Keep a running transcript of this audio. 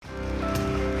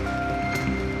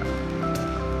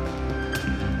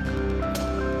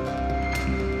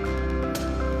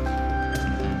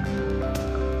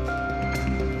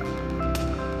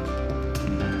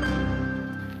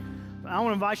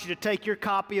want to invite you to take your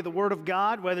copy of the Word of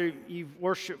God, whether you've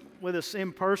worshiped with us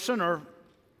in person or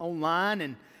online,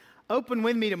 and open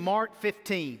with me to Mark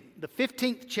 15, the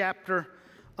 15th chapter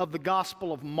of the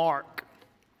Gospel of Mark.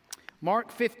 Mark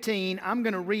 15, I'm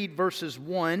going to read verses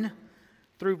 1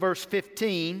 through verse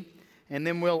 15, and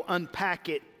then we'll unpack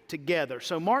it together.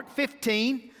 So Mark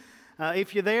 15,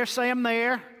 if you're there, say I'm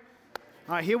there.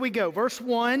 All right, here we go. Verse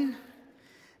 1,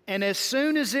 and as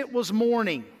soon as it was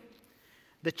morning,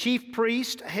 the chief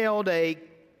priest held a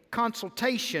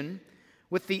consultation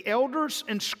with the elders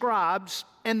and scribes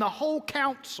and the whole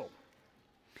council.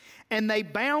 And they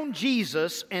bound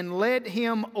Jesus and led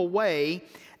him away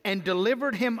and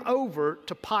delivered him over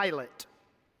to Pilate.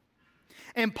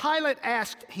 And Pilate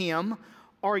asked him,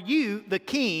 "Are you the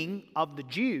king of the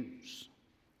Jews?"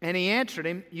 And he answered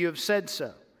him, "You have said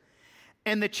so."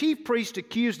 And the chief priest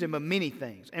accused him of many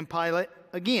things. And Pilate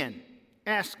again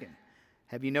asked him,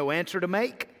 "Have you no answer to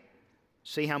make?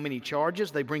 See how many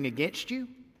charges they bring against you?"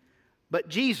 But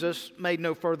Jesus made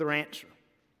no further answer,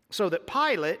 so that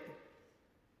Pilate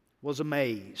was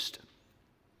amazed.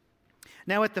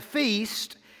 Now at the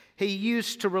feast, he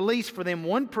used to release for them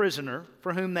one prisoner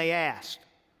for whom they asked.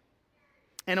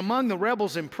 And among the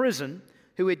rebels in prison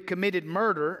who had committed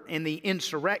murder in the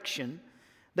insurrection,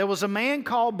 there was a man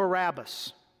called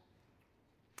Barabbas.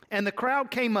 And the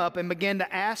crowd came up and began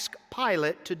to ask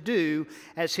Pilate to do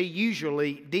as he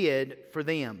usually did for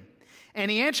them. And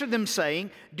he answered them,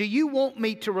 saying, "Do you want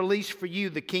me to release for you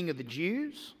the king of the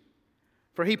Jews?"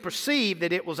 For he perceived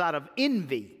that it was out of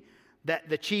envy that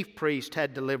the chief priest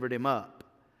had delivered him up.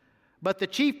 But the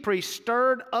chief priest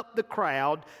stirred up the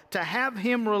crowd to have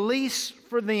him release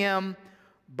for them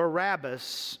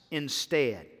Barabbas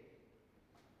instead.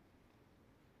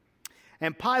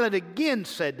 And Pilate again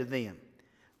said to them,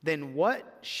 "Then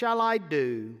what shall I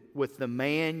do with the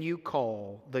man you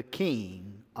call the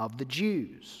king of the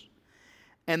Jews?"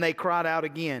 And they cried out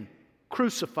again,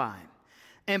 "Crucify him."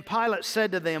 And Pilate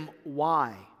said to them,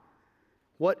 "Why?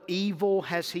 What evil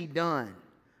has he done?"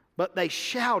 But they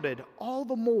shouted all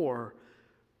the more,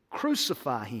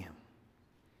 "Crucify him."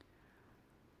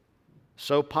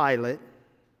 So Pilate,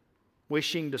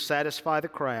 wishing to satisfy the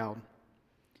crowd,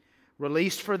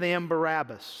 released for them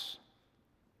Barabbas,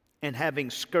 and having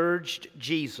scourged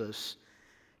Jesus,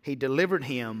 he delivered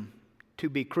him to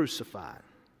be crucified.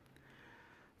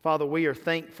 Father, we are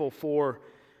thankful for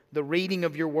the reading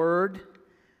of your word.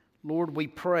 Lord, we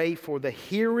pray for the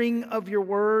hearing of your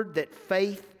word, that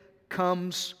faith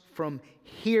comes from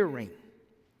hearing.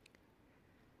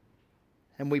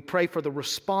 And we pray for the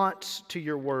response to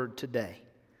your word today.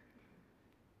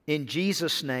 In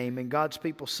Jesus' name, and God's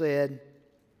people said,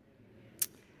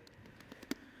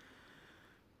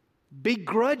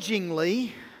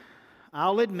 begrudgingly,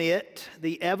 I'll admit,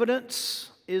 the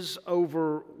evidence is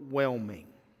overwhelming.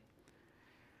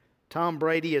 Tom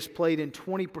Brady has played in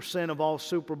 20% of all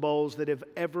Super Bowls that have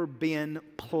ever been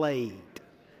played.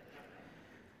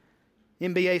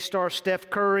 NBA star Steph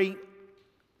Curry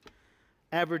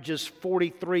averages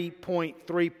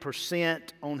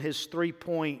 43.3% on his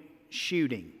three-point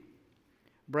shooting.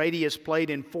 Brady has played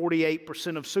in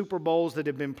 48% of Super Bowls that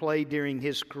have been played during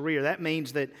his career. That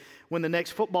means that when the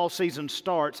next football season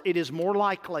starts, it is more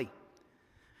likely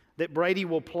that Brady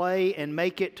will play and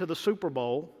make it to the Super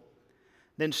Bowl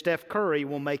than Steph Curry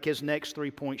will make his next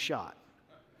three-point shot.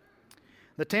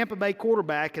 The Tampa Bay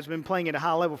quarterback has been playing at a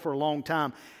high level for a long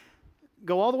time.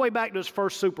 Go all the way back to his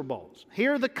first Super Bowls.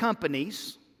 Here are the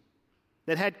companies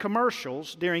that had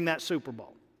commercials during that Super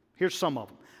Bowl. Here's some of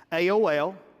them.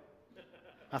 AOL.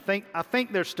 I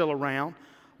think they're still around.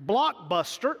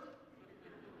 Blockbuster.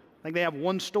 I think they have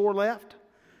one store left.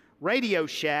 Radio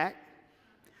Shack.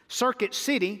 Circuit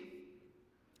City.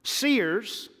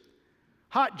 Sears.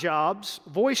 Hot Jobs,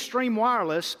 Voice Stream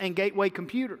Wireless, and Gateway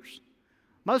Computers.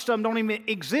 Most of them don't even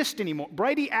exist anymore.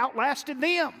 Brady outlasted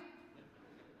them.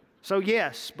 So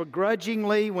yes,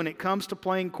 begrudgingly, when it comes to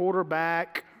playing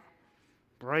quarterback,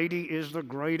 Brady is the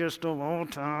greatest of all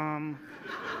time.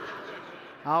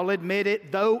 I'll admit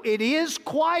it, though it is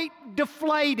quite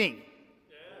deflating.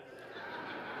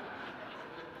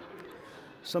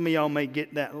 Some of y'all may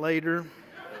get that later.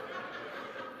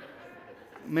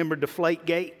 Remember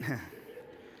Deflategate?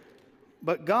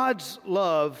 But God's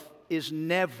love is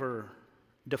never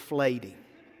deflating.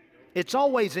 It's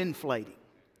always inflating.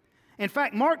 In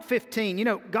fact, Mark 15,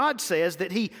 God says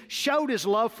that He showed His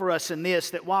love for us in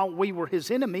this, that while we were His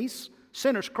enemies,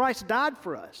 sinners, Christ died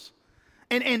for us.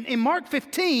 And in Mark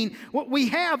 15, what we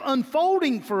have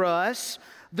unfolding for us,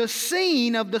 the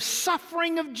scene of the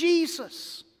suffering of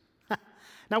Jesus.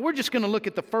 Now, we're just going to look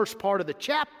at the first part of the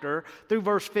chapter through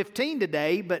verse 15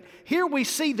 today, but here we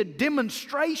see the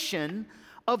demonstration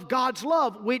of God's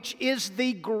love, which is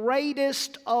the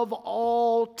greatest of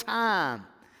all time.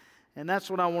 And that's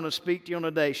what I want to speak to you on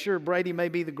today. Sure, Brady may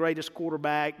be the greatest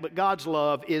quarterback, but God's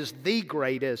love is the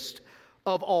greatest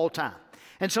of all time.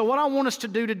 And so what I want us to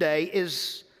do today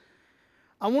is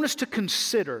I want us to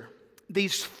consider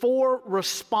these 4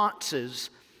 responses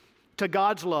to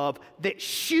God's love that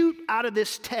shoot out of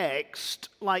this text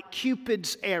like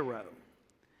Cupid's arrow.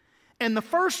 And the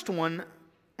first one,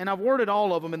 and I've worded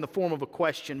all of them in the form of a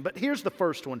question, but here's the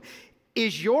first one.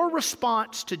 Is your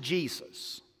response to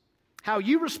Jesus, how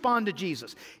you respond to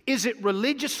Jesus, is it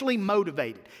religiously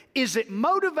motivated? Is it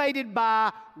motivated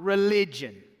by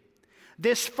religion?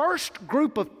 This first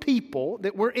group of people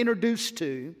that we're introduced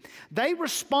to, they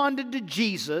responded to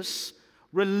Jesus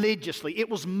religiously. It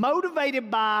was motivated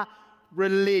by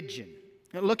religion.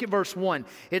 Now look at verse 1.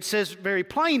 It says very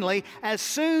plainly, as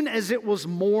soon as it was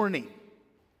morning.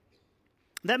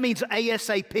 That means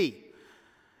ASAP.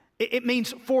 It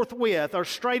means forthwith or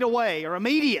straight away or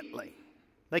immediately.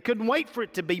 They couldn't wait for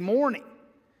it to be morning.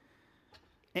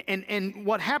 And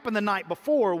what happened the night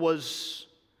before was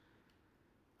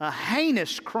a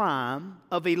heinous crime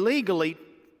of illegally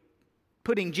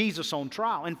putting Jesus on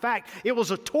trial. In fact, it was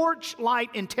a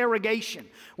torchlight interrogation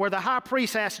where the high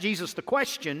priest asked Jesus the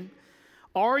question,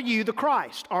 are you the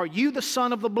Christ? Are you the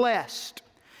Son of the Blessed?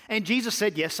 And Jesus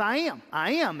said, yes, I am.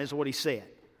 I am is what he said.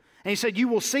 And he said, you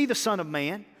will see the Son of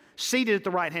Man seated at the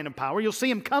right hand of power. You'll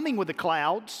see him coming with the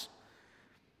clouds.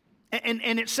 And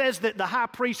it says that the high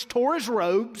priest tore his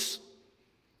robes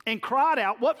and cried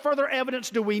out, what further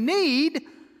evidence do we need?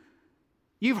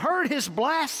 You've heard his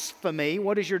blasphemy.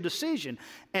 What is your decision?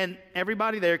 And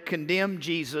everybody there condemned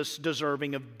Jesus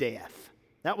deserving of death.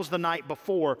 That was the night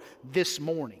before this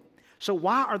morning. So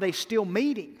why are they still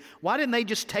meeting? Why didn't they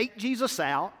just take Jesus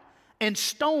out and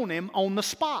stone him on the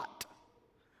spot?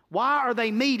 Why are they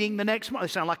meeting the next morning?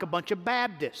 They sound like a bunch of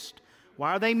Baptists.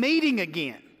 Why are they meeting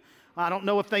again? I don't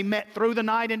know if they met through the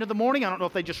night into the morning. I don't know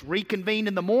if they just reconvened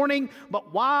in the morning.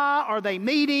 But why are they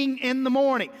meeting in the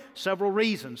morning? Several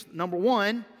reasons. Number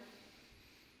one,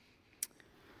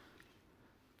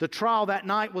 the trial that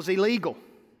night was illegal.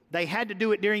 They had to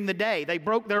do it during the day. They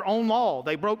broke their own law.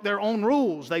 They broke their own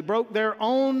rules. They broke their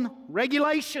own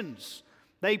regulations.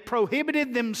 They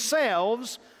prohibited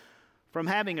themselves from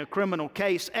having a criminal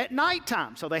case at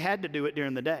nighttime. So they had to do it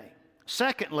during the day.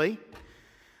 Secondly,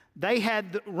 they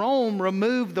had Rome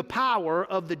remove the power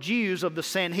of the Jews of the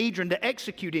Sanhedrin to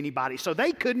execute anybody. So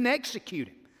they couldn't execute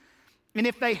him. And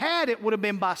if they had, it would have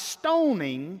been by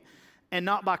stoning and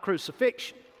not by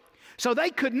crucifixion. So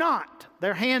they could not.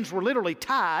 Their hands were literally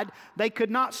tied. They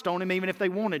could not stone him even if they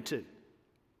wanted to.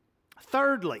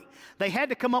 Thirdly, they had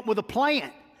to come up with a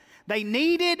plan. They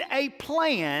needed a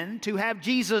plan to have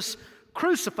Jesus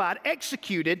crucified,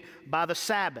 executed by the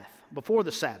Sabbath, before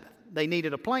the Sabbath. They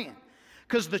needed a plan.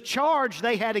 Because the charge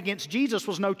they had against Jesus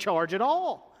was no charge at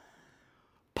all.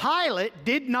 Pilate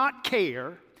did not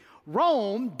care.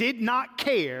 Rome did not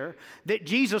care that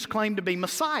Jesus claimed to be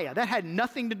Messiah. That had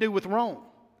nothing to do with Rome.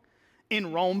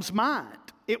 In Rome's mind,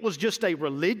 it was just a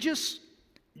religious,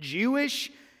 Jewish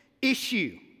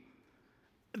issue.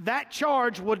 That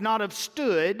charge would not have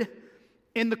stood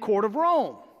in the court of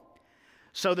Rome.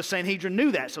 So the Sanhedrin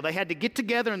knew that. So they had to get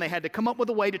together and they had to come up with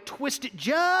a way to twist it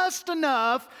just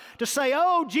enough to say,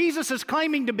 oh, Jesus is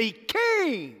claiming to be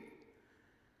king.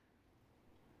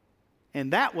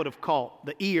 And that would have caught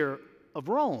the ear of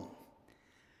Rome,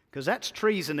 because that's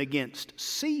treason against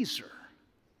Caesar.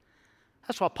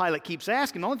 That's why Pilate keeps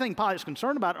asking. The only thing Pilate's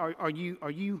concerned about, are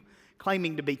you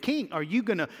claiming to be king? Are you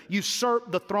going to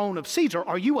usurp the throne of Caesar?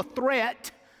 Are you a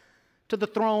threat to the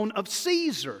throne of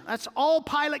Caesar? That's all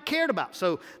Pilate cared about.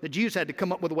 So the Jews had to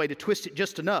come up with a way to twist it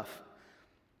just enough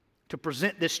to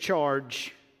present this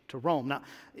charge to Rome. Now,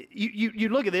 you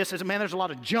look at this as, man, there's a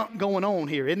lot of junk going on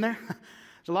here, isn't there?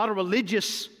 There's a lot of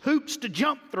religious hoops to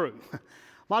jump through. A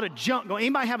lot of junk going.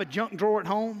 Anybody have a junk drawer at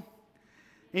home?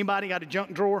 Anybody got a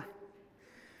junk drawer?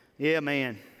 Yeah,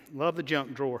 man. Love the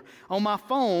junk drawer. On my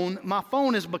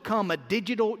phone has become a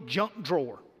digital junk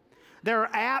drawer. There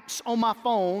are apps on my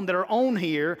phone that are on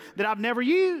here that I've never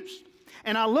used.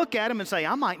 And I look at them and say,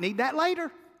 I might need that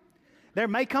later. There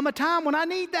may come a time when I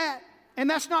need that. And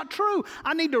that's not true.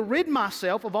 I need to rid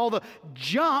myself of all the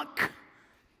junk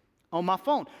on my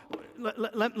phone.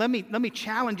 Let me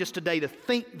challenge us today to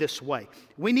think this way.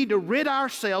 We need to rid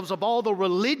ourselves of all the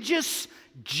religious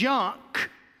junk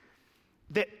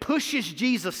that pushes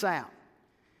Jesus out.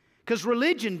 Because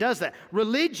religion does that.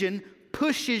 Religion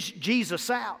pushes Jesus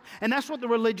out. And that's what the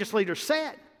religious leaders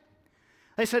said.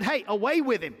 They said, hey, away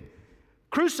with him.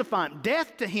 Crucify him.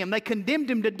 Death to him. They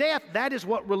condemned him to death. That is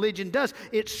what religion does.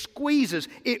 It squeezes,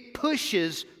 it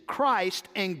pushes Christ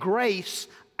and grace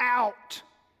out.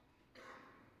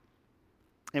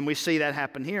 And we see that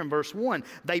happen here in verse 1.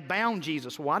 They bound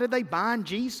Jesus. Why did they bind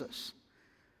Jesus?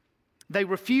 They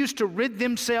refused to rid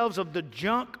themselves of the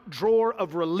junk drawer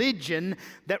of religion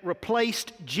that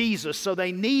replaced Jesus. So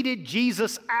they needed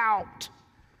Jesus out.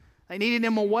 They needed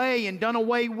him away and done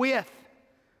away with.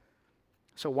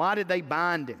 So why did they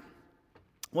bind him?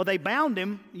 Well, they bound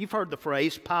him. You've heard the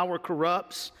phrase, power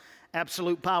corrupts.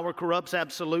 Absolute power corrupts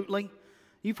absolutely.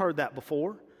 You've heard that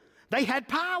before. They had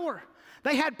power.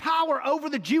 They had power over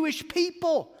the Jewish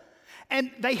people.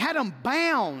 And they had them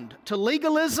bound to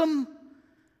legalism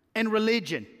and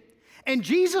religion. And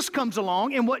Jesus comes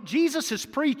along, and what Jesus is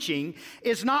preaching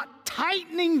is not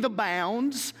tightening the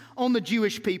bounds on the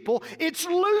Jewish people. It's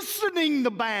loosening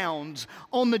the bounds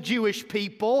on the Jewish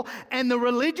people, and the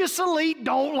religious elite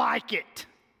don't like it.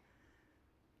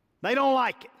 They don't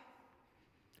like it.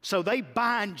 So they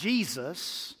bind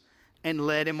Jesus and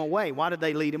led him away. Why did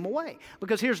they lead him away?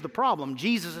 Because here's the problem.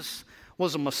 Jesus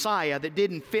was a Messiah that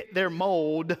didn't fit their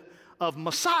mold of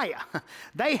Messiah.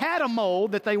 They had a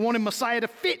mold that they wanted Messiah to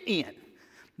fit in.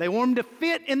 They wanted him to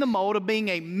fit in the mold of being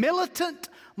a militant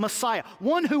Messiah,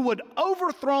 one who would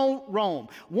overthrow Rome,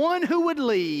 one who would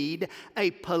lead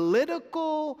a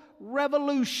political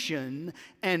revolution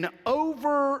and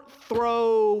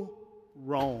overthrow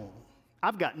Rome.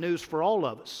 I've got news for all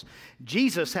of us.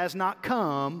 Jesus has not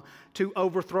come to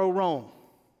overthrow Rome.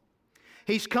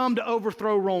 He's come to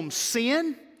overthrow Rome's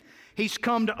sin. He's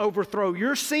come to overthrow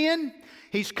your sin.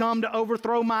 He's come to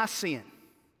overthrow my sin.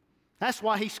 That's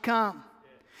why he's come.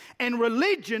 And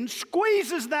religion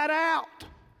squeezes that out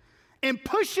and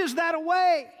pushes that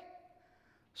away.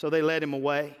 So they led him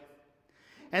away.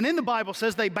 And then the Bible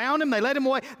says they bound him, they led him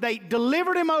away, they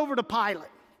delivered him over to Pilate.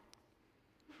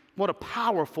 What a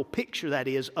powerful picture that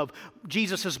is of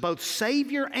Jesus as both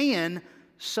Savior and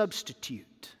substitute.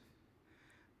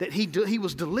 That he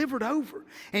was delivered over.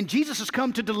 And Jesus has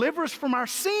come to deliver us from our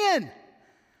sin.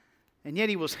 And yet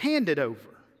he was handed over.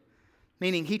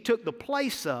 Meaning he took the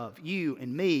place of you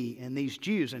and me and these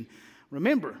Jews. And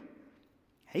remember,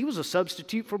 he was a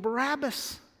substitute for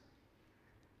Barabbas.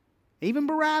 Even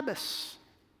Barabbas.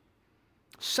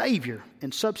 Savior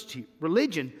and substitute.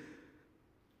 Religion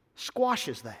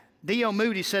squashes that. D.L.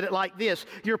 Moody said it like this: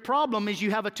 your problem is you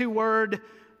have a two-word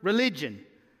religion.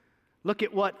 Look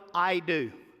at what I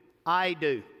do. I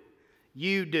do.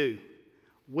 You do.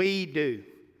 We do.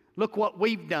 Look what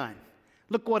we've done.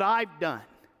 Look what I've done.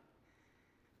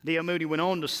 D.L. Moody went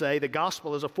on to say the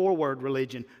gospel is a four-word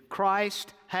religion.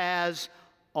 Christ has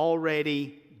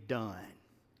already done.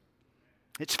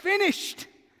 It's finished.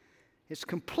 It's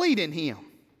complete in him.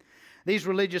 These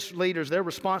religious leaders, their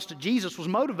response to Jesus was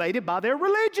motivated by their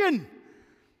religion.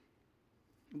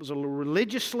 It was a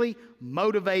religiously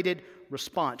motivated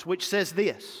response, which says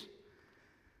this: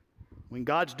 when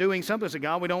God's doing something, it's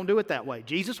God, we don't do it that way.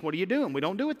 Jesus, what are you doing? We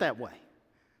don't do it that way.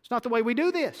 It's not the way we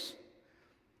do this.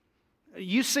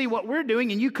 You see what we're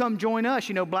doing and you come join us.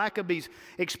 You know, Blackaby's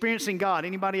experiencing God.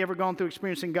 Anybody ever gone through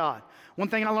experiencing God? One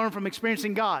thing I learned from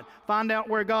experiencing God: find out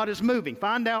where God is moving.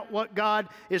 Find out what God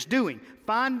is doing.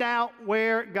 Find out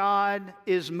where God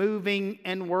is moving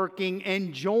and working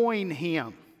and join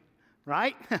him.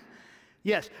 Right?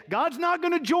 Yes, God's not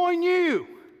going to join you.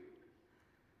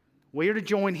 We are to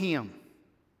join him.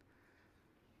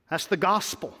 That's the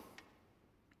gospel.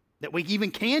 That we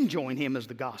even can join him is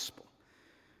the gospel.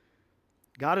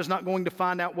 God is not going to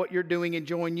find out what you're doing and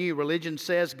join you. Religion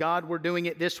says, God, we're doing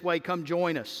it this way, come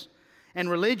join us. And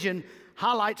religion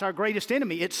highlights our greatest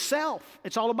enemy. It's self.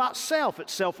 It's all about self.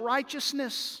 It's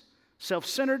self-righteousness,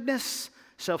 self-centeredness,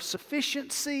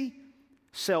 self-sufficiency,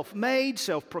 self-made,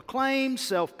 self-proclaimed,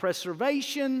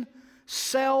 self-preservation,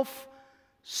 self.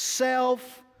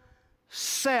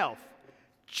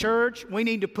 Church, we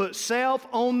need to put self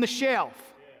on the shelf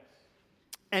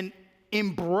and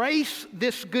embrace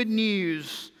this good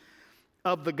news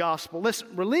of the gospel. Listen,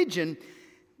 religion,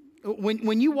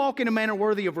 when you walk in a manner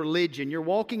worthy of religion, you're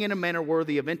walking in a manner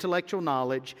worthy of intellectual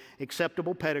knowledge,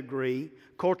 acceptable pedigree,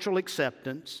 cultural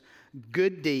acceptance,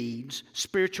 good deeds,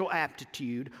 spiritual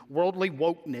aptitude, worldly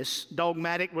wokeness,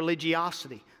 dogmatic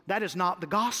religiosity. That is not the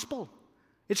gospel.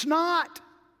 It's not.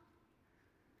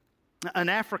 An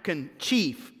African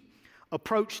chief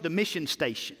approached the mission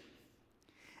station.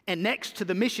 And next to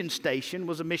the mission station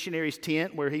was a missionary's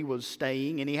tent where he was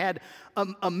staying, and he had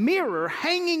a mirror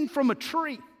hanging from a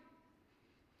tree.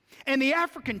 And the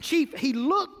African chief, he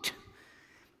looked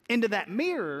into that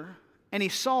mirror, and he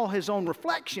saw his own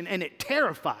reflection, and it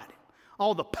terrified him.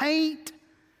 all the paint.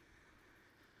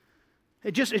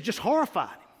 It just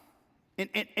horrified him.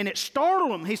 And it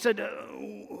startled him. He said,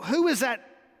 who is that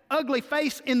ugly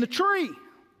face in the tree?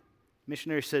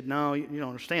 Missionary said, no, you don't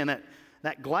understand that.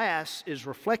 That glass is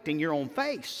reflecting your own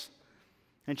face.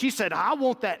 And she said, I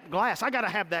want that glass. I got to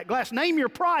have that glass. Name your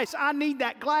price. I need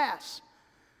that glass.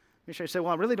 Missionary said,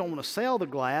 well, I really don't want to sell the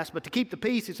glass, but to keep the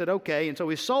peace, he said, okay. And so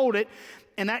he sold it,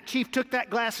 and that chief took that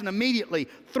glass and immediately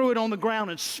threw it on the ground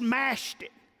and smashed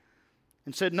it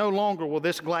and said, no longer will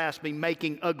this glass be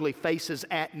making ugly faces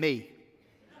at me.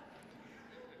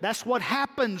 That's what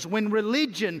happens when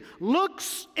religion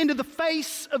looks into the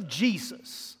face of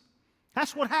Jesus.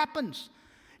 That's what happens.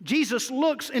 Jesus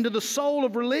looks into the soul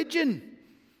of religion.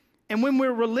 And when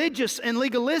we're religious and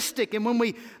legalistic, and when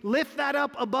we lift that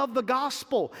up above the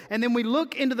gospel, and then we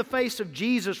look into the face of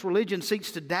Jesus, religion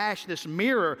seeks to dash this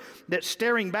mirror that's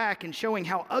staring back and showing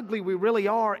how ugly we really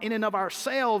are in and of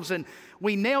ourselves. And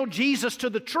we nail Jesus to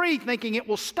the tree thinking it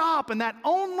will stop, and that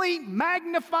only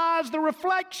magnifies the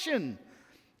reflection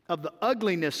of the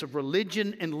ugliness of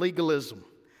religion and legalism.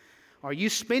 Are you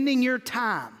spending your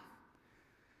time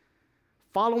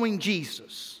following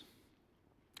Jesus,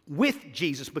 with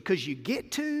Jesus, because you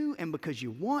get to and because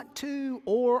you want to,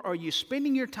 or are you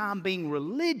spending your time being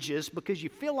religious because you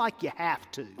feel like you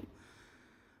have to?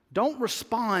 Don't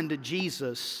respond to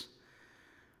Jesus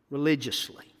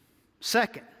religiously.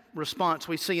 Second response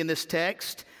we see in this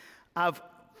text, I've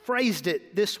phrased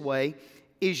it this way,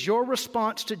 is your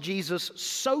response to Jesus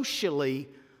socially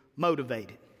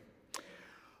motivated?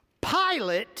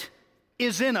 Pilate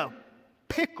is in a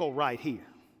pickle right here,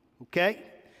 okay?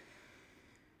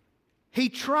 He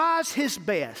tries his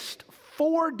best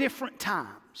 4 different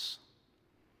times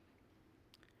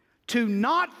to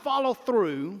not follow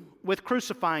through with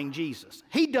crucifying Jesus.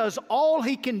 He does all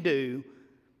he can do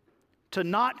to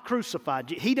not crucify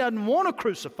Jesus. He doesn't want to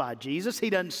crucify Jesus. He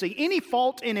doesn't see any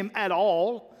fault in him at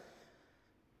all.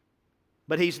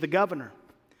 But he's the governor.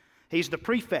 He's the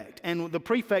prefect. And the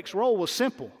prefect's role was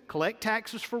simple. Collect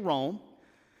taxes for Rome.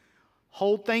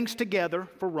 Hold things together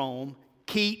for Rome.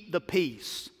 Keep the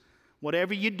peace.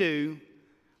 Whatever you do,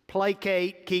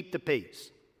 placate, keep the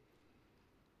peace.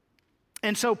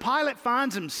 And so Pilate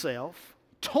finds himself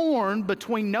torn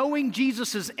between knowing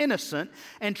Jesus is innocent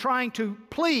and trying to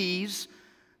please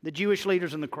the Jewish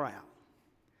leaders in the crowd.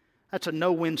 That's a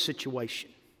no-win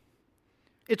situation.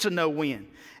 It's a no-win.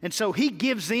 And so he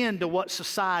gives in to what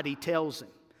society tells him.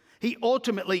 He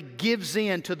ultimately gives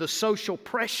in to the social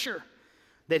pressure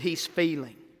that he's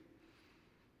feeling.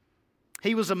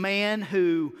 He was a man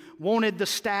who wanted the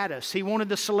status. He wanted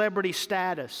the celebrity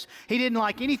status. He didn't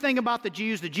like anything about the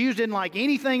Jews. The Jews didn't like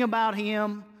anything about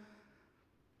him.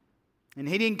 And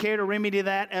he didn't care to remedy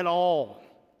that at all.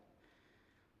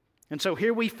 And so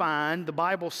here we find, the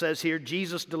Bible says here,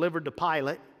 Jesus delivered to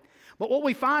Pilate. But what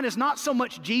we find is not so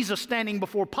much Jesus standing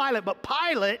before Pilate, but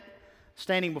Pilate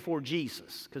standing before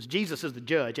Jesus. Because Jesus is the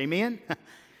judge, amen?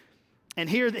 And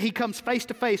here he comes face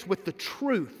to face with the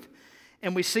truth.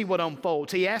 And we see what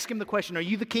unfolds. He asks him the question, are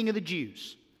you the king of the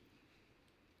Jews?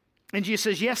 And Jesus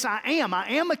says, yes, I am. I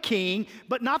am a king,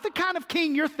 but not the kind of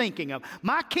king you're thinking of.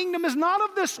 My kingdom is not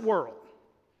of this world.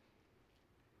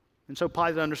 And so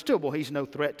Pilate understood, well, he's no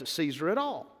threat to Caesar at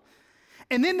all.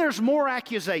 And then there's more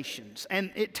accusations.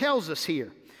 And it tells us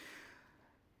here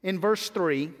in verse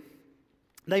 3,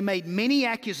 they made many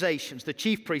accusations, the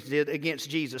chief priests did,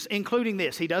 against Jesus, including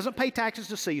this. He doesn't pay taxes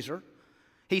to Caesar.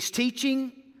 He's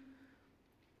teaching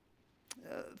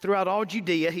throughout all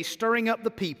Judea. He's stirring up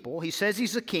the people. He says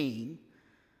he's a king.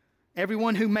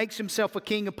 Everyone who makes himself a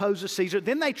king opposes Caesar.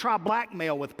 Then they try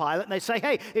blackmail with Pilate, and they say,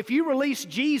 hey, if you release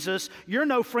Jesus, you're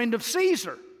no friend of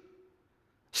Caesar.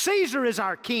 Caesar is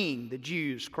our king, the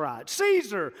Jews cried.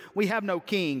 Caesar, we have no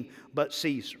king but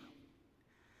Caesar.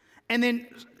 And then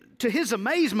to his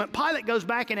amazement, Pilate goes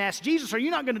back and asks Jesus, are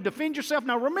you not going to defend yourself?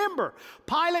 Now remember,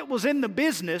 Pilate was in the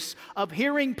business of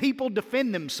hearing people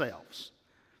defend themselves.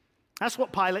 That's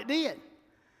what Pilate did.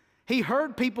 He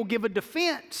heard people give a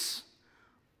defense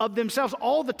of themselves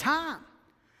all the time.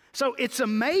 So it's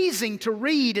amazing to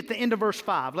read at the end of verse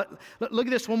 5. Look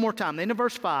at this one more time. The end of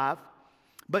verse 5.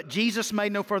 But Jesus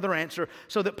made no further answer,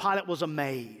 so that Pilate was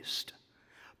amazed.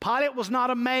 Pilate was not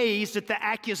amazed at the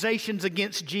accusations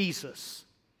against Jesus.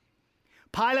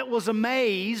 Pilate was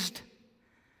amazed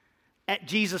at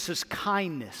Jesus'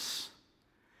 kindness,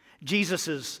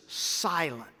 Jesus'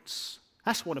 silence.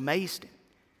 That's what amazed him.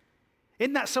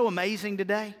 Isn't that so amazing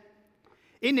today?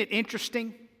 Isn't it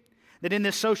interesting that in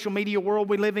this social media world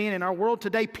we live in our world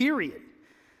today, period,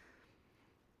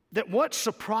 that what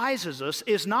surprises us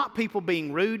is not people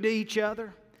being rude to each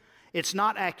other. It's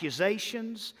not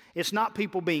accusations. It's not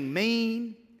people being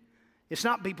mean. It's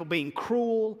not people being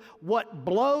cruel. What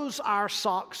blows our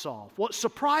socks off, what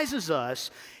surprises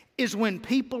us, is when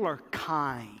people are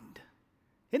kind.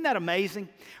 Isn't that amazing?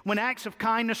 When acts of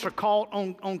kindness are caught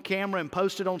on camera and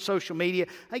posted on social media,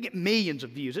 they get millions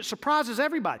of views. It surprises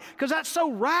everybody because that's so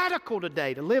radical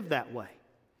today to live that way.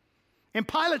 And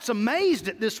Pilate's amazed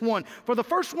at this one. For the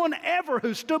first one ever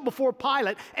who stood before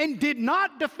Pilate and did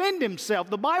not defend himself,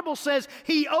 the Bible says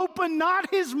he opened not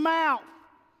his mouth.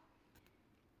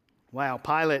 Wow,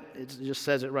 Pilate, it just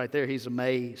says it right there. He's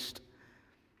amazed.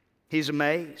 He's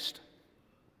amazed.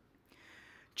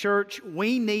 Church,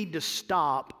 we need to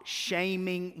stop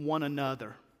shaming one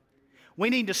another. We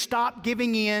need to stop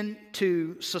giving in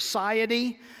to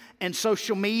society and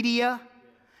social media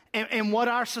and what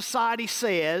our society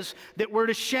says, that we're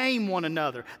to shame one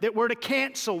another, that we're to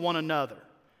cancel one another.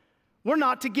 We're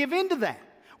not to give in to that.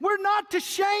 We're not to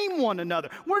shame one another.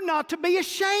 We're not to be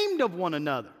ashamed of one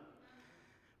another.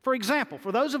 For example,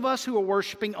 for those of us who are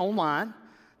worshiping online,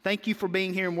 thank you for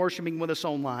being here and worshiping with us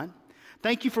online.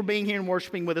 Thank you for being here and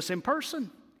worshiping with us in person.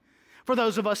 For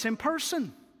those of us in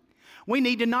person, we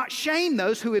need to not shame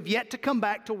those who have yet to come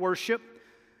back to worship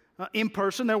in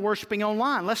person. They're worshiping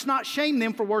online. Let's not shame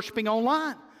them for worshiping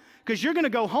online, because you're going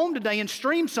to go home today and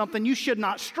stream something you should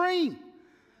not stream.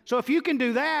 So if you can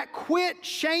do that, quit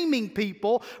shaming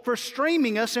people for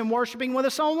streaming us and worshiping with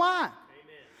us online. Amen.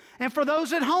 And for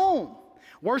those at home,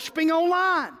 worshiping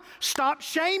online, stop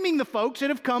shaming the folks that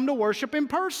have come to worship in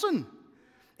person.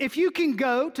 If you can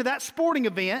go to that sporting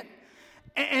event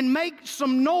and make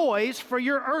some noise for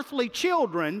your earthly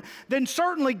children, then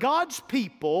certainly God's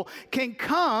people can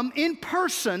come in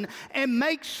person and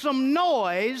make some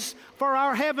noise for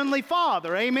our Heavenly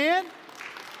Father. Amen?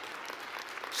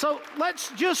 So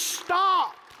let's just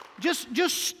stop.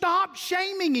 Just stop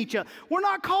shaming each other. We're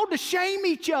not called to shame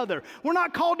each other. We're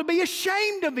not called to be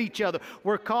ashamed of each other.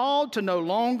 We're called to no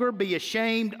longer be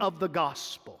ashamed of the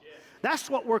gospel.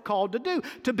 That's what we're called to do,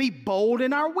 to be bold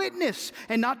in our witness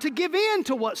and not to give in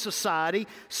to what society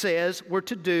says we're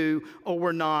to do or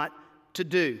we're not to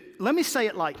do. Let me say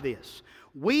it like this.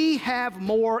 We have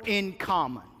more in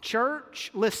common. Church,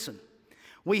 listen.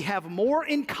 We have more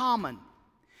in common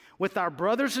with our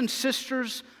brothers and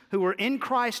sisters who are in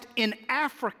Christ in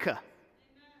Africa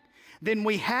than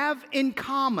we have in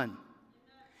common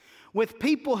with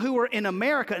people who are in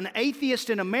America, an atheist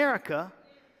in America,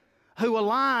 who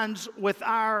aligns with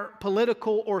our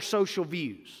political or social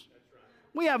views.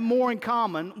 We have more in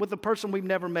common with a person we've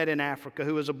never met in Africa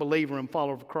who is a believer and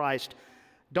follower of Christ.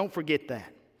 Don't forget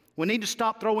that. We need to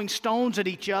stop throwing stones at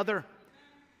each other.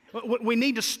 We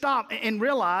need to stop and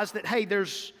realize that, hey,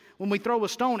 when we throw a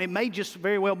stone, it may just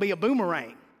very well be a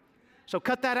boomerang. So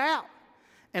cut that out.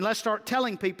 And let's start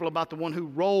telling people about the one who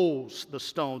rolls the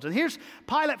stones. And here's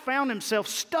Pilate found himself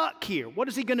stuck here. What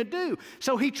is he going to do?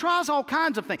 So he tries all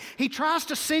kinds of things. He tries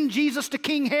to send Jesus to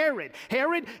King Herod.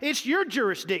 Herod, it's your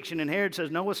jurisdiction. And Herod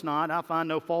says, no, it's not. I find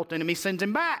no fault in him. He sends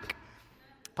him back.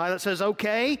 Pilate says,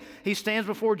 okay. He stands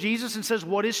before Jesus and says,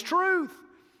 what is truth?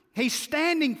 He's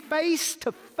standing face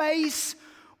to face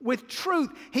with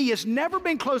truth. He has never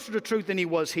been closer to truth than he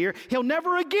was here. He'll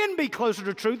never again be closer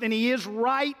to truth than he is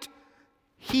right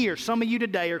here. Some of you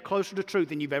today are closer to truth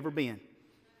than you've ever been.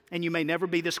 And you may never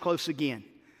be this close again.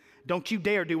 Don't you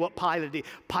dare do what Pilate did.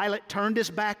 Pilate turned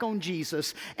his back on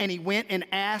Jesus and he went and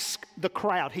asked the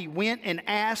crowd. He went and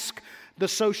asked the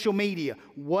social media,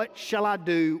 what shall I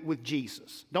do with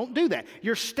Jesus? Don't do that.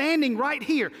 You're standing right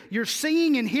here. You're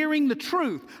seeing and hearing the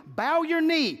truth. Bow your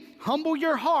knee. Humble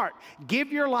your heart.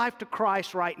 Give your life to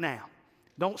Christ right now.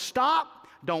 Don't stop.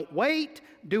 Don't wait.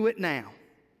 Do it now.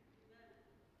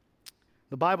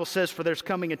 The Bible says, for there's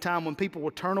coming a time when people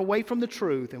will turn away from the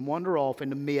truth and wander off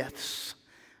into myths.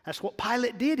 That's what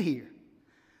Pilate did here.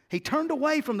 He turned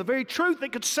away from the very truth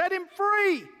that could set him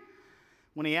free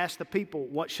when he asked the people,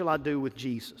 what shall I do with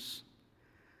Jesus?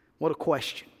 What a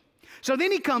question. So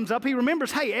then he comes up, he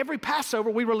remembers, hey, every Passover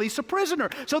we release a prisoner.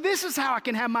 So this is how I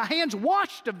can have my hands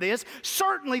washed of this.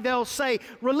 Certainly they'll say,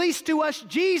 release to us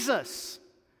Jesus.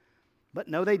 But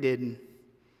no, they didn't.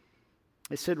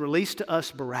 They said, release to us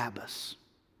Barabbas.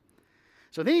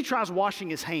 So then he tries washing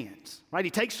his hands, right?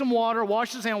 He takes some water,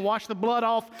 washes his hands, wash the blood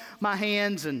off my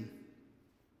hands, and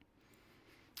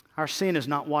our sin is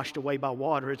not washed away by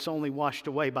water. It's only washed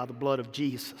away by the blood of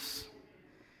Jesus.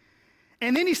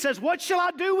 And then he says, what shall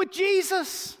I do with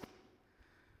Jesus?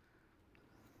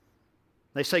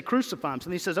 They say, crucify him.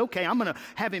 So he says, okay, I'm going to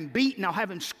have him beaten. I'll have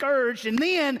him scourged. And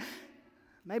then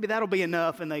maybe that'll be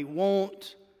enough. And they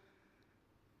won't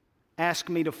asked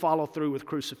me to follow through with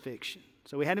crucifixion.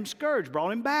 So we had him scourged,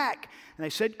 brought him back, and they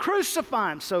said,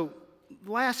 crucify him. So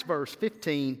last verse,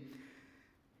 15,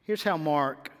 here's how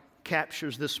Mark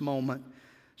captures this moment.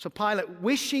 So Pilate,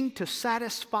 wishing to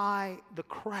satisfy the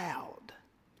crowd,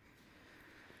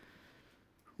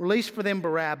 released for them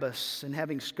Barabbas, and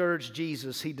having scourged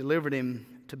Jesus, he delivered him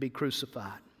to be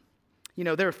crucified. You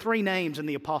know, there are three names in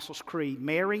the Apostles' Creed: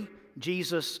 Mary,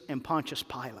 Jesus, and Pontius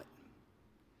Pilate.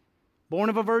 Born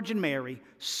of a Virgin Mary,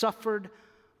 suffered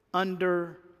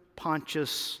under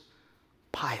Pontius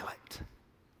Pilate.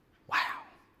 Wow.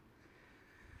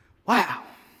 Wow.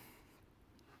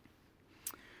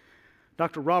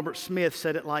 Dr. Robert Smith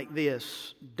said it like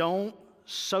this: don't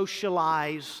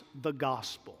socialize the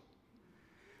gospel.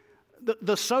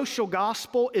 The social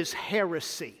gospel is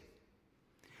heresy.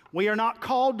 We are not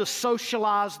called to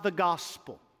socialize the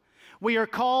gospel. We are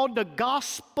called to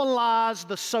gospelize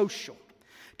the social,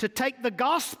 to take the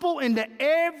gospel into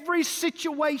every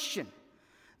situation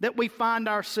that we find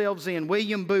ourselves in.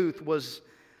 William Booth was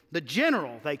the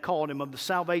general, they called him, of the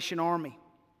Salvation Army.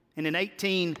 And in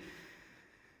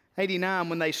 1889,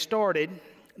 when they started,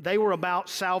 they were about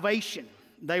salvation.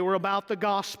 They were about the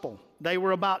gospel. They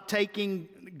were about taking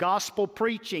gospel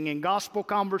preaching and gospel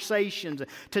conversations.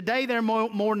 Today they're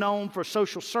more known for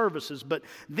social services, but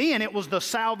then it was the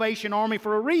Salvation Army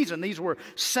for a reason. These were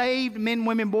saved men,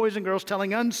 women, boys, and girls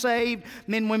telling unsaved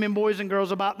men, women, boys, and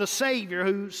girls about the Savior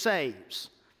who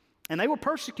saves. And they were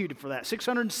persecuted for that.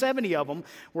 670 of them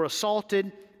were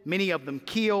assaulted, many of them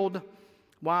killed.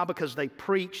 Why? Because they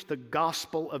preached the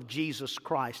gospel of Jesus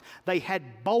Christ. They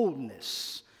had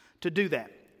boldness to do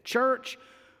that. Church,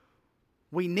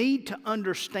 we need to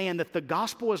understand that the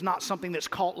gospel is not something that's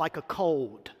caught like a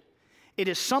cold. It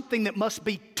is something that must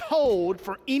be told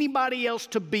for anybody else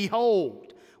to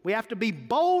behold. We have to be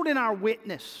bold in our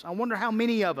witness. I wonder how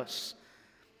many of us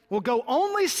will go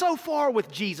only so far with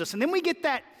Jesus, and then we get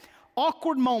that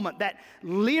awkward moment, that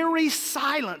leery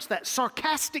silence, that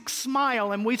sarcastic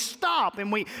smile, and we stop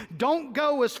and we don't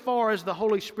go as far as the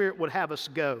Holy Spirit would have us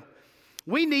go.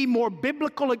 We need more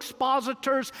biblical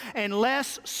expositors and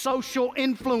less social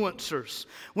influencers.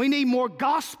 We need more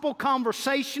gospel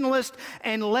conversationalists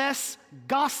and less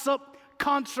gossip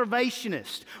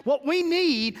conservationists. What we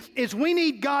need is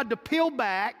God to peel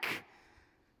back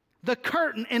the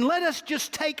curtain and let us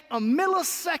just take a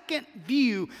millisecond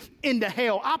view into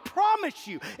hell. I promise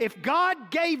you, if God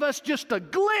gave us just a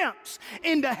glimpse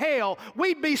into hell,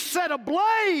 we'd be set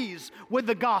ablaze with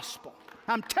the gospel.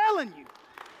 I'm telling you.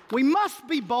 We must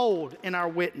be bold in our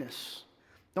witness.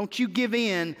 Don't you give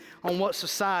in on what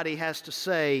society has to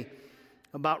say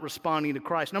about responding to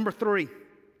Christ. Number 3.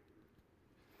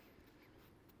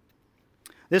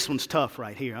 This one's tough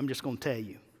right here. I'm just going to tell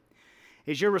you.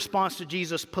 Is your response to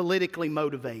Jesus politically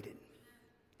motivated?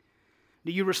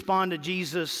 Do you respond to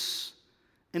Jesus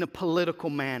in a political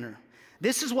manner?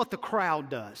 This is what the crowd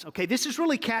does. Okay, this is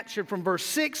really captured from verse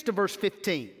 6 to verse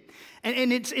 15.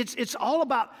 And it's all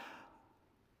about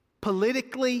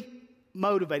politically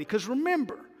motivated. Because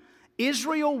remember,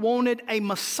 Israel wanted a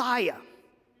Messiah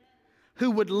who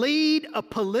would lead a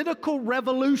political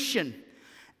revolution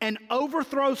and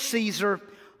overthrow Caesar,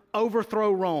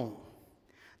 overthrow Rome.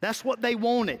 That's what they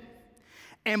wanted.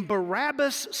 And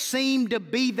Barabbas seemed to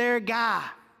be their guy.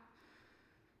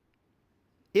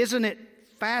 Isn't it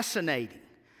fascinating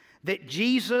that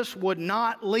Jesus would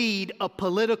not lead a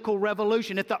political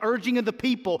revolution? At the urging of the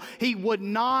people, he would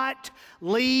not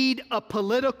lead a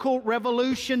political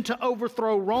revolution to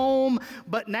overthrow Rome,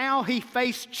 but now he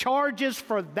faced charges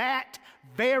for that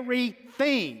very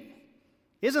thing.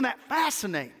 Isn't that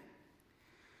fascinating?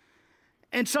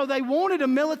 And so they wanted a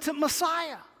militant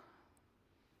Messiah.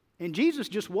 And Jesus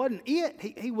just wasn't it.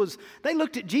 They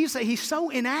looked at Jesus and said, he's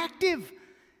so inactive.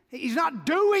 He's not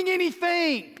doing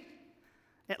anything.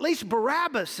 At least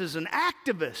Barabbas is an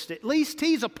activist. At least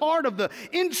he's a part of the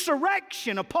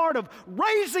insurrection, a part of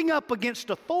raising up against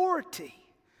authority.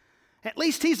 At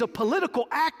least he's a political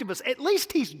activist. At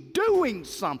least he's doing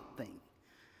something.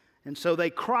 And so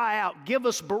they cry out, give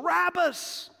us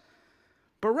Barabbas.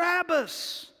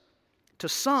 Barabbas. To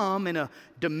some, in a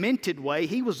demented way,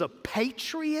 he was a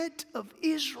patriot of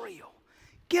Israel.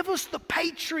 Give us the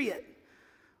patriot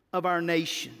of our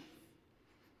nation.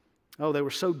 Oh, they were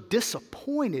so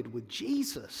disappointed with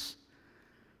Jesus.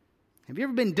 Have you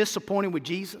ever been disappointed with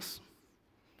Jesus?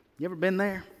 You ever been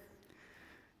there?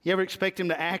 You ever expect him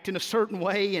to act in a certain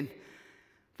way and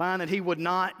find that he would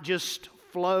not just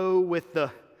flow with the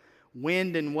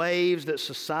wind and waves that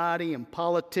society and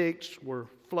politics were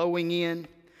flowing in?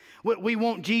 We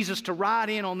want Jesus to ride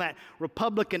in on that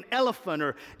Republican elephant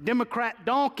or Democrat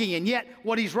donkey, and yet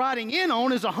what he's riding in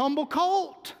on is a humble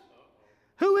colt.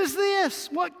 Who is this?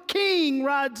 What king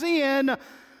rides in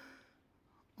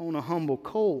on a humble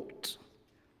colt?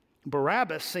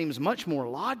 Barabbas seems much more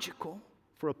logical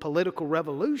for a political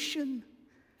revolution.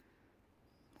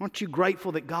 Aren't you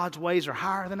grateful that God's ways are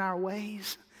higher than our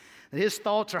ways? That His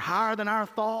thoughts are higher than our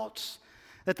thoughts?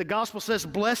 That the gospel says,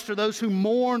 blessed are those who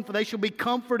mourn, for they shall be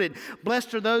comforted.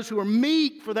 Blessed are those who are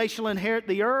meek, for they shall inherit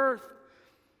the earth.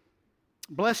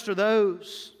 Blessed are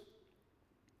those.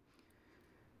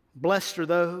 Blessed are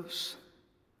those.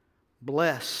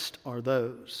 Blessed are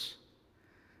those.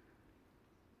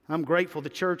 I'm grateful the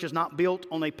church is not built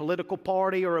on a political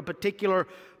party or a particular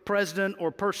president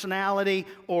or personality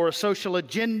or a social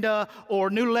agenda or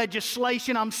new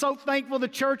legislation. I'm so thankful the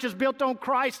church is built on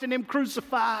Christ and Him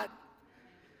crucified.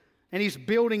 And He's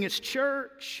building His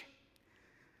church.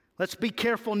 Let's be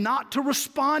careful not to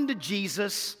respond to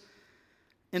Jesus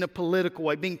in a political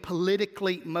way, being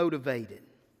politically motivated,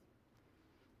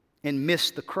 and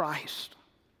miss the Christ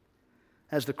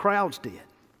as the crowds did.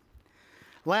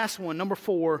 Last one, number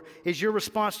 4, is your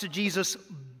response to Jesus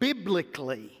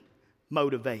biblically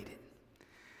motivated.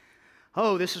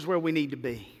 Oh, this is where we need to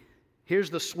be. Here's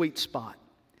the sweet spot.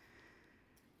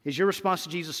 Is your response to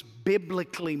Jesus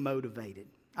biblically motivated?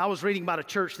 I was reading about a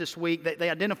church this week that they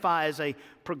identify as a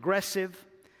progressive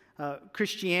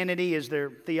Christianity, is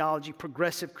their theology,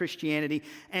 progressive Christianity.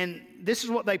 And this is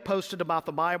what they posted about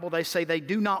the Bible. They say they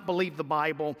do not believe the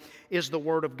Bible is the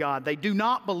Word of God. They do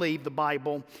not believe the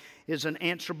Bible is an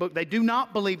answer book. They do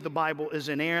not believe the Bible is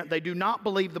inerrant. They do not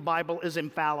believe the Bible is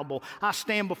infallible. I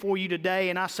stand before you today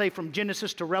and I say from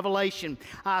Genesis to Revelation,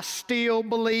 I still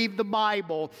believe the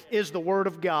Bible is the Word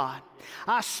of God.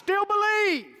 I still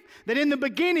believe that in the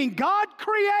beginning God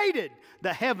created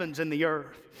the heavens and the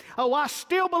earth. Oh, I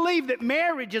still believe that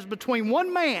marriage is between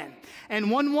one man and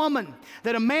one woman,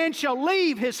 that a man shall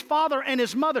leave his father and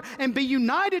his mother and be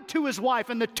united to his wife,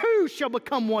 and the two shall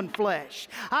become one flesh.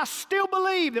 I still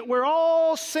believe that we're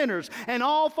all sinners and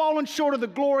all fallen short of the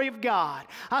glory of God.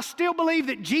 I still believe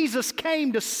that Jesus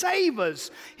came to save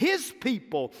us, His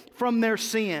people, from their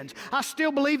sins. I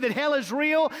still believe that hell is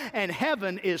real and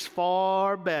heaven is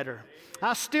far better.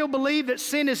 I still believe that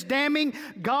sin is damning,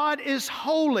 God is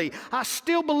holy. I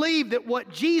still believe that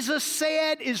what Jesus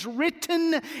said is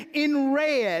written in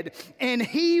red, and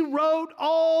He wrote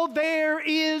all there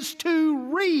is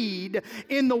to read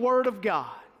in the Word of God.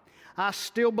 I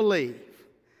still believe.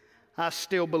 I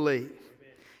still believe.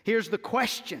 Here's the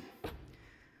question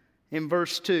in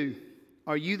verse 2.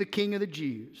 Are you the King of the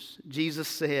Jews? Jesus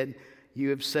said,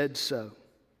 you have said so.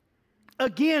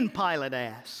 Again, Pilate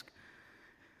asked,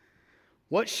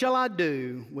 what shall I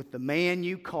do with the man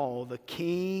you call the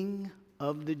King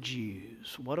of the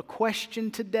Jews? What a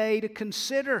question today to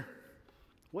consider.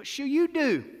 What shall you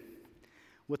do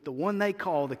with the one they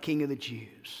call the King of the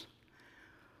Jews?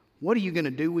 What are you going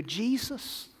to do with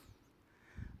Jesus?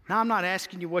 Now, I'm not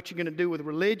asking you what you're going to do with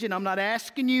religion. I'm not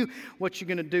asking you what you're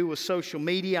going to do with social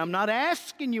media. I'm not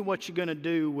asking you what you're going to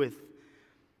do with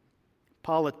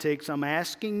politics. I'm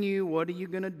asking you, what are you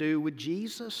going to do with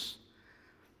Jesus?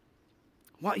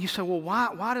 Why, you say, well,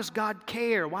 why does God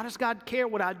care? Why does God care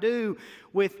what I do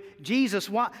with Jesus?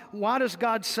 Why does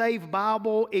God save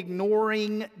Bible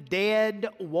ignoring, dead,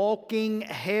 walking,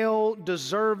 hell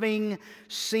deserving,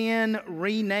 sin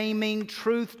renaming,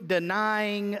 truth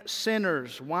denying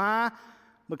sinners? Why?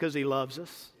 Because He loves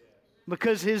us.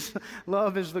 Because His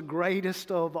love is the greatest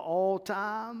of all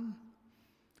time.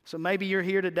 So maybe you're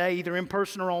here today, either in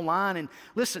person or online, and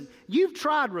listen, you've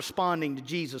tried responding to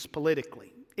Jesus politically.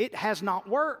 It has not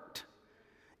worked.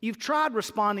 You've tried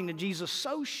responding to Jesus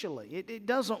socially. It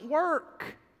doesn't work.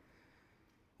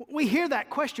 We hear that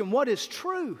question, what is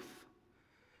truth?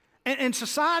 And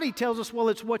society tells us, well,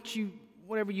 it's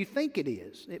whatever you think it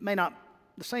is. It may not,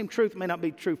 the same truth may not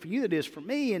be true for you that it is for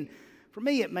me, and for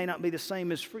me it may not be the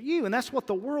same as for you. And that's what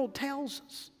the world tells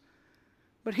us.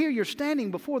 But here you're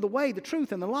standing before the way, the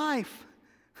truth, and the life.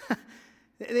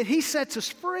 That He sets us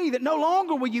free, that no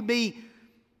longer will you be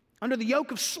under the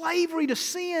yoke of slavery to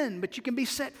sin, but you can be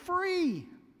set free.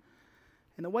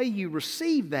 And the way you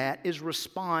receive that is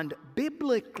respond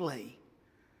biblically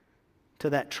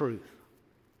to that truth.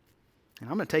 And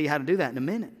I'm going to tell you how to do that in a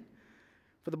minute.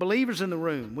 For the believers in the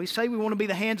room, we say we want to be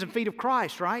the hands and feet of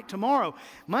Christ, right? Tomorrow,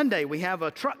 Monday, we have a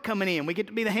truck coming in. We get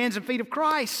to be the hands and feet of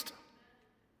Christ.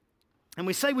 And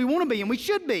we say we want to be, and we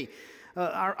should be.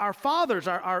 Our fathers,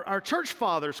 our church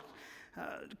fathers,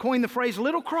 coined the phrase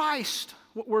little Christ.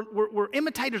 We're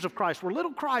imitators of Christ. We're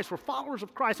little Christ. We're followers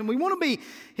of Christ. And we want to be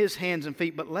his hands and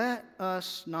feet. But let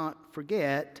us not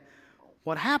forget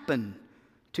what happened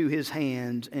to his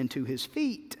hands and to his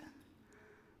feet.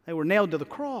 They were nailed to the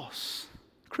cross,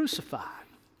 crucified.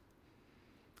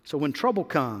 So when trouble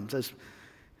comes, as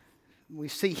we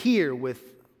see here with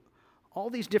all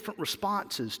these different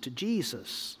responses to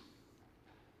Jesus,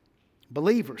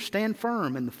 believers, stand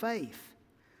firm in the faith.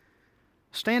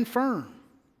 Stand firm.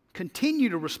 Continue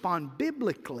to respond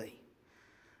biblically.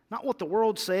 Not what the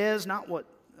world says, not what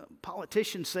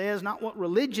politicians says, not what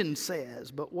religion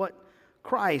says, but what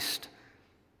Christ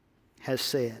has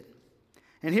said.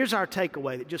 And here's our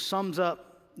takeaway that just sums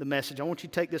up the message. I want you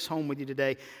to take this home with you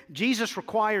today. Jesus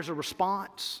requires a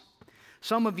response.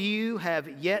 Some of you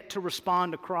have yet to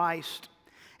respond to Christ,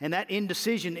 and that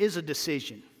indecision is a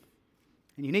decision.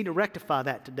 And you need to rectify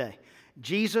that today.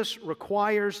 Jesus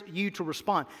requires you to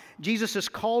respond. Jesus is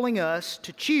calling us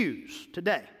to choose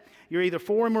today. You're either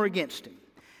for him or against him.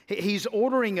 He's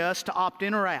ordering us to opt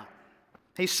in or out.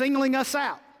 He's singling us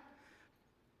out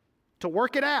to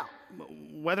work it out,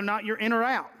 whether or not you're in or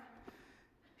out.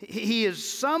 He is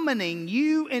summoning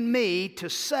you and me to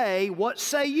say, what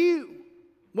say you?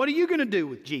 What are you going to do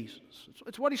with Jesus?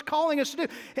 It's what he's calling us to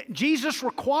do. Jesus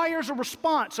requires a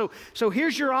response. So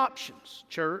here's your options,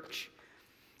 church.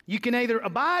 You can either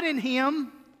abide in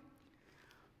him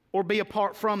or be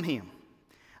apart from him.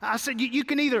 I said you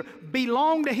can either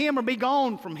belong to him or be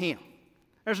gone from him.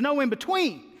 There's no in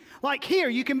between. Like here,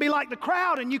 you can be like the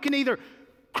crowd and you can either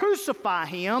crucify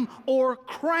him or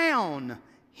crown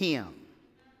him.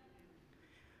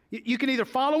 You can either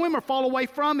follow him or fall away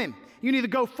from him. You can either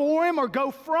go for him or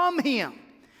go from him.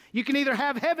 You can either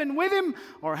have heaven with him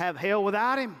or have hell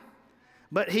without him.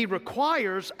 But he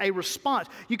requires a response.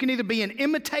 You can either be an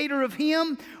imitator of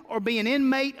him or be an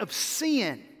inmate of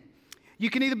sin. You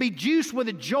can either be juiced with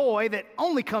a joy that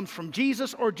only comes from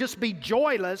Jesus or just be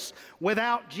joyless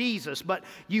without Jesus. But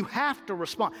you have to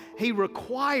respond. He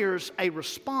requires a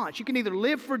response. You can either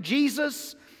live for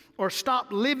Jesus or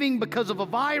stop living because of a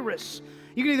virus.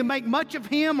 You can either make much of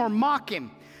him or mock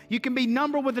him. You can be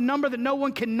numbered with a number that no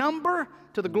one can number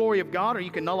to the glory of God, or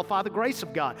you can nullify the grace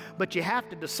of God. But you have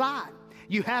to decide.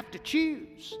 You have to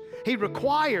choose. He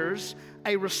requires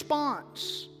a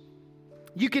response.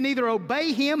 You can either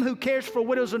obey him who cares for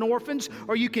widows and orphans,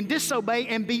 or you can disobey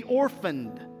and be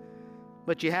orphaned.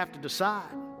 But you have to decide.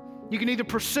 You can either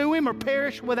pursue him or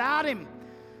perish without him.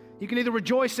 You can either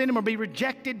rejoice in him or be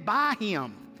rejected by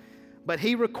him. But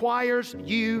he requires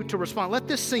you to respond. Let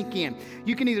this sink in.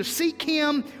 You can either seek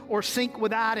him or sink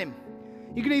without him.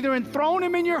 You can either enthrone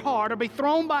him in your heart or be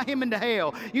thrown by him into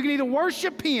hell. You can either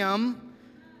worship him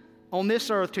on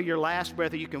this earth to your last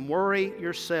breath, or you can worry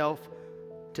yourself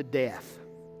to death.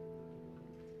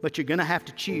 But you're going to have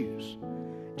to choose.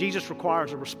 Jesus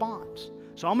requires a response.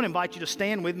 So I'm going to invite you to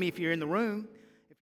stand with me if you're in the room.